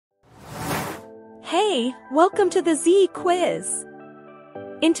Hey, welcome to the Zeey quiz.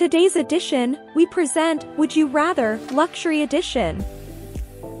 In today's edition, we present Would You Rather Luxury Edition.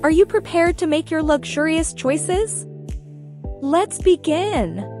 Are you prepared to make your luxurious choices? Let's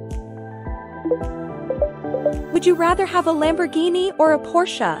begin. Would you rather have a Lamborghini or a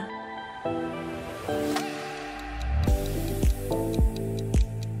Porsche?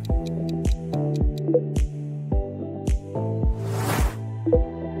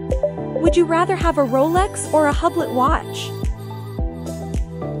 Would you rather have a Rolex or a Hublot watch?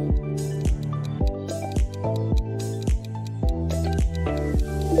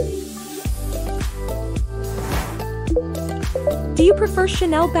 Do you prefer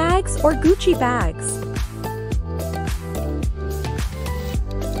Chanel bags or Gucci bags?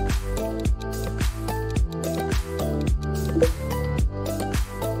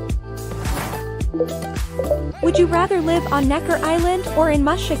 Would you rather live on Necker Island or in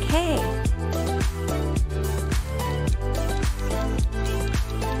Musha Cay?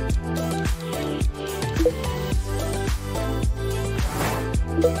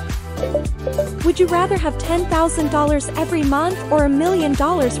 Would you rather have $10,000 every month or $1 million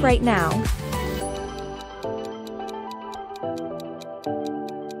right now?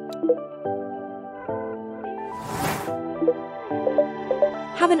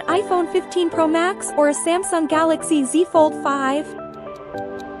 Have an iPhone 15 Pro Max or a Samsung Galaxy Z Fold 5?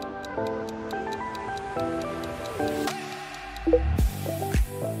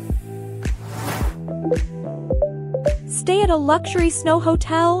 Stay at a luxury snow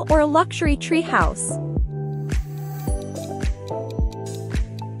hotel or a luxury tree house?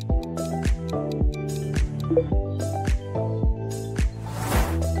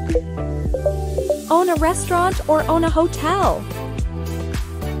 Own a restaurant or own a hotel?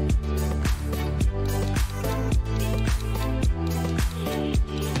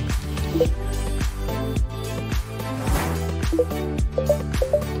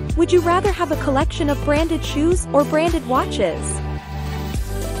 Would you rather have a collection of branded shoes or branded watches?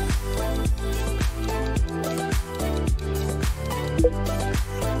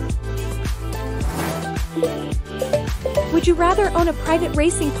 Would you rather own a private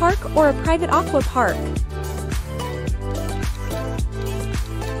racing park or a private aqua park?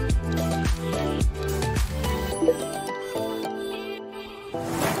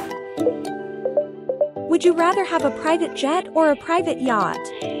 Would you rather have a private jet or a private yacht?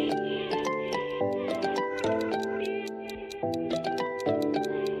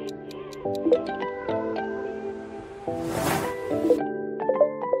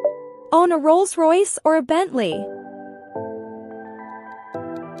 Own a Rolls-Royce or a Bentley?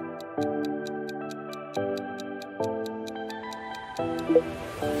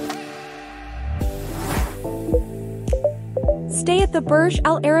 Stay at the Burj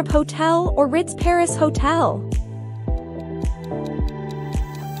Al Arab Hotel or Ritz Paris Hotel?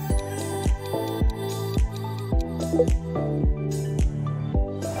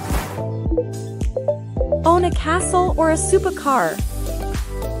 Own a castle or a supercar?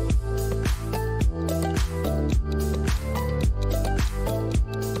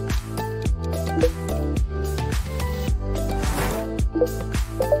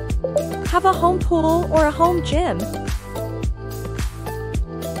 Have a home pool or a home gym?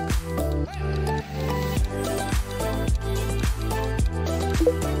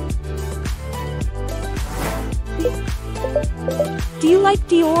 Do you like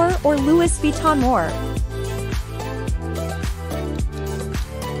Dior or Louis Vuitton more?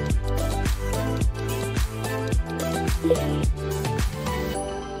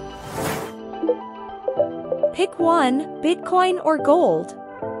 Pick one, Bitcoin or gold?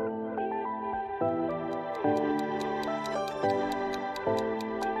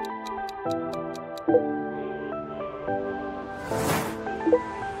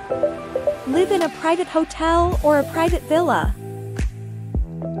 Live in a private hotel or a private villa?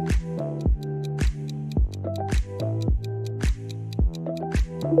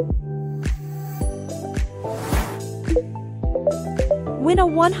 Win a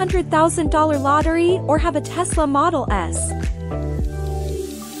 $100,000 lottery or have a Tesla Model S?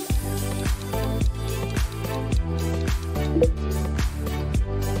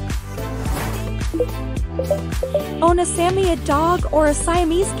 Own a Samoyed dog or a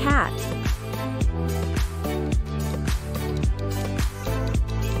Siamese cat?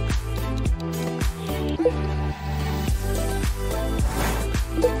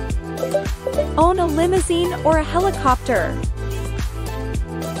 Own a limousine or a helicopter?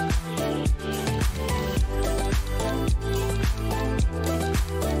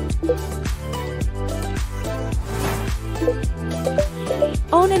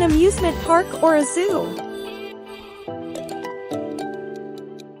 Own an an amusement park or a zoo?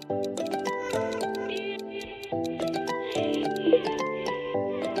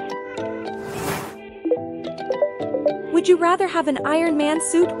 Would you rather have an Iron Man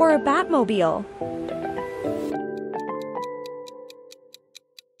suit or a Batmobile?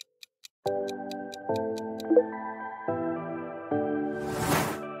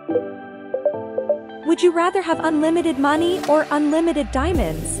 Would you rather have unlimited money or unlimited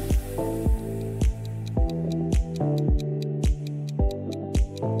diamonds?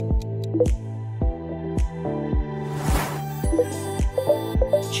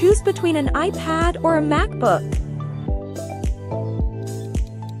 Choose between an iPad or a MacBook.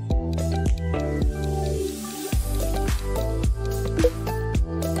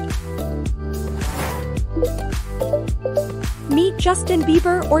 Meet Justin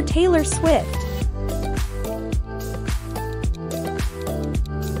Bieber or Taylor Swift.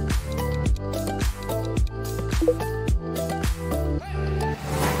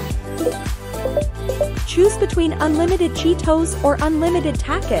 Choose between unlimited Cheetos or unlimited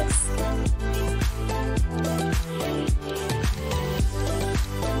Takis.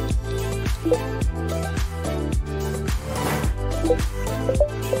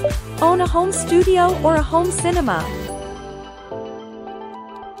 Own a home studio or a home cinema.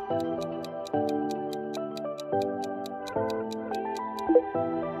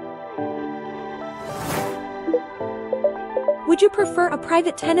 Would you prefer a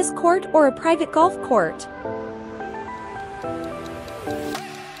private tennis court or a private golf court?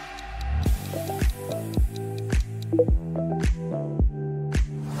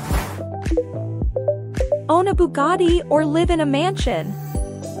 Own a Bugatti or live in a mansion?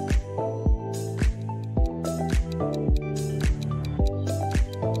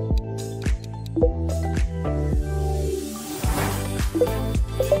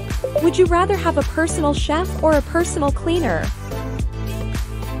 Would you rather have a personal chef or a personal cleaner?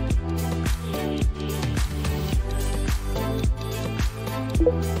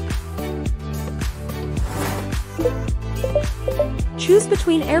 Choose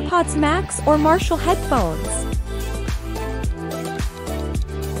between AirPods Max or Marshall headphones.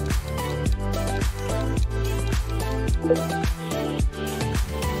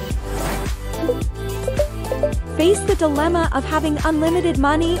 Face the dilemma of having unlimited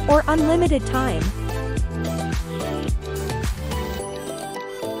money or unlimited time.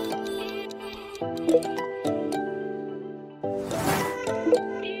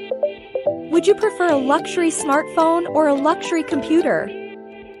 Would you prefer a luxury smartphone or a luxury computer?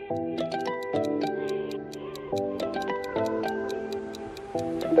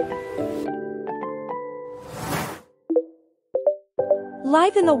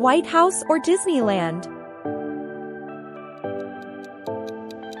 Live in the White House or Disneyland?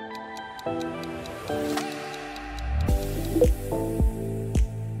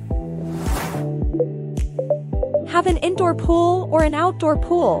 Have an indoor pool or an outdoor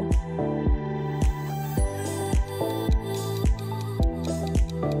pool?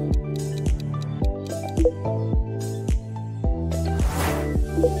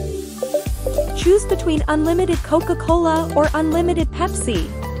 Choose between unlimited Coca-Cola or unlimited Pepsi.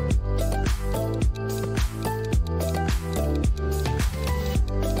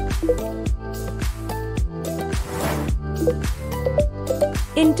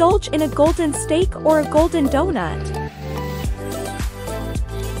 Indulge in a golden steak or a golden donut.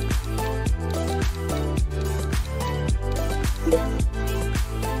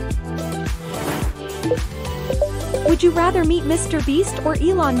 Would you rather meet Mr. Beast or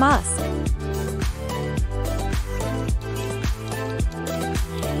Elon Musk?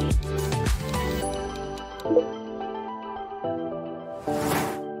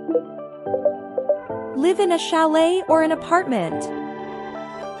 Live in a chalet or an apartment?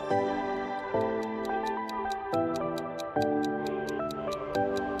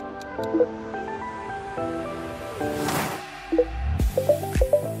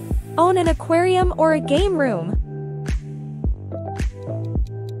 Own an aquarium or a game room?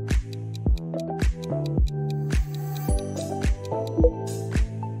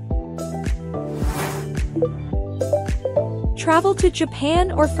 Travel to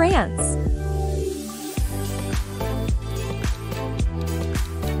Japan or France?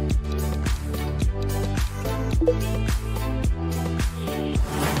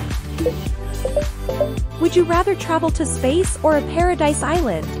 Would you rather travel to space or a paradise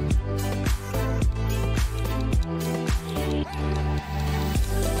island?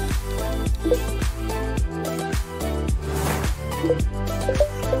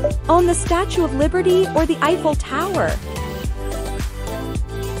 Own the Statue of Liberty or the Eiffel Tower?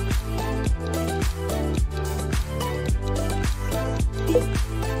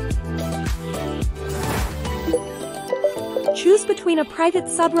 Choose between a private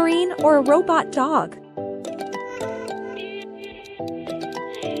submarine or a robot dog.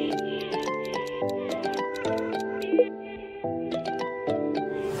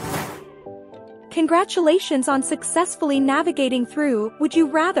 Congratulations on successfully navigating through Would You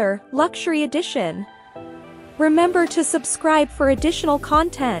Rather Luxury Edition. Remember to subscribe for additional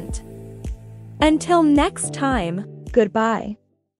content. Until next time, goodbye.